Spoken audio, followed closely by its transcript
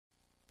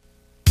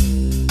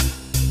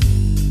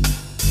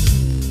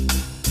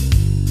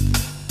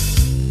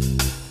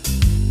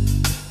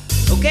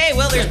Okay,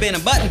 well, there's been a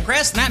button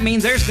pressed, and that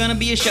means there's gonna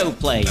be a show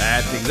played.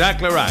 That's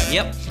exactly right.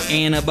 Yep.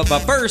 And but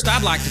first,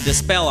 I'd like to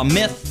dispel a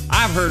myth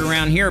I've heard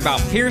around here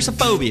about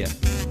Pierceaphobia.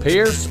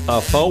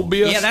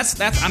 Pierceaphobia? Yeah, that's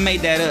I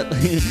made that up.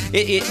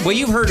 Well,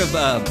 you've heard of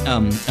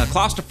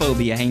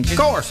claustrophobia, ain't you? Of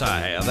course I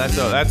have.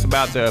 That's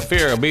about the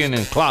fear of being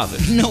in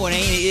closets. No, it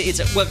ain't.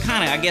 It's well,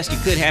 kind of. I guess you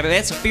could have it.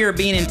 That's a fear of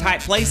being in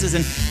tight places,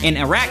 and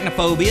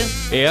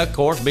arachnophobia. Yeah, of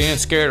course, being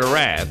scared of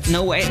rats.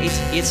 No,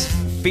 it's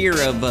fear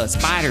of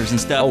spiders and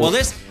stuff. Oh, well,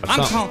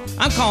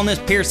 I'm calling this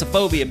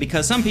Pierceaphobia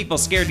because some people are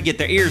scared to get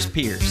their ears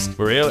pierced.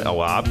 Really? Oh,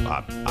 well,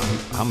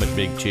 I'm a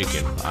big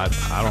chicken.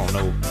 I don't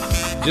know.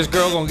 This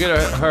girl gonna get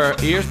her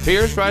ears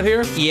pierced right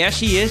here? Yeah,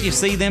 she is. You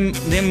see them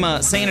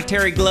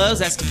sanitary gloves?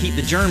 That's to keep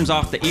the germs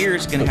off the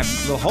ears. Gonna have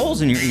little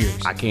holes in your ears.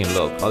 I can't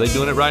look. Are they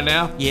doing it right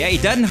now? Yeah,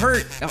 it doesn't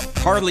hurt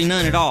hardly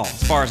none at all,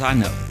 as far as I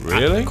know.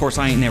 Really? Of course,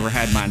 I ain't never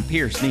had mine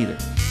pierced neither.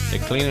 They're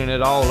cleaning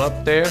it all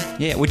up there?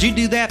 Yeah, would you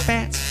do that,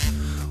 Fats?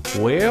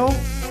 Well,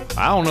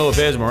 I don't know if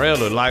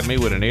Esmeralda would like me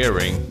with an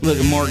earring. Look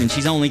at Morgan.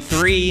 She's only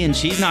 3 and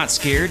she's not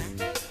scared.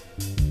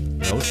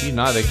 No, she's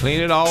not. They clean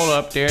it all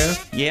up there.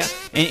 Yeah,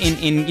 and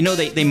you know,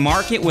 they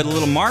mark it with a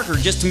little marker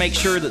just to make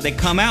sure that they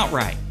come out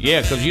right.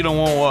 Yeah, because you don't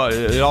want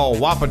it all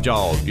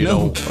whopper-jawed, you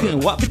know.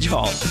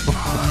 Whopper-jawed.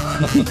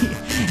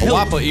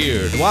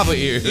 Whopper-eared.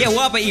 Whopper-eared. Yeah,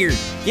 whopper-eared.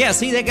 Yeah,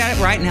 see, they got it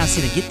right. Now,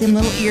 see, they get them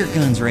little ear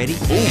guns ready.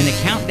 Ooh. And they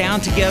count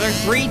down together.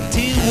 3, 2,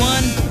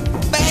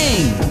 1,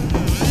 bang!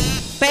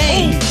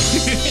 Bang!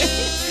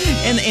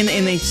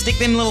 and they stick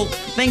them little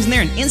things in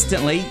there, and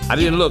instantly... I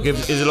didn't look.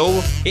 Is it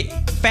over?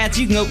 Fats,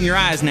 you can open your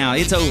eyes now.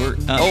 It's over.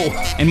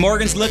 And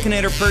Morgan's looking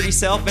at her pretty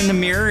self in the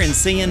mirror and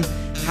seeing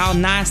how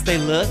nice they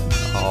look.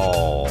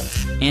 Oh.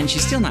 And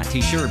she's still not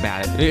too sure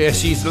about it. Yeah,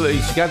 she's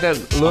got that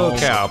look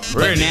how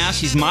pretty. But now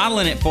she's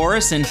modeling it for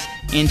us, and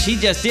she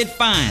just did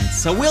fine.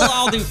 So we'll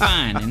all do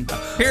fine. And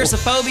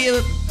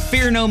Pierceaphobia,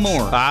 fear no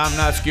more. I'm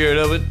not scared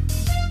of it.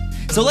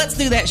 So let's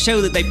do that show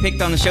that they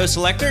picked on the show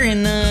selector,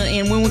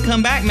 and when we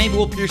come back, maybe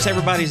we'll pierce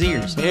everybody's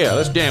ears. Yeah,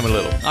 let's jam a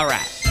little. All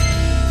right.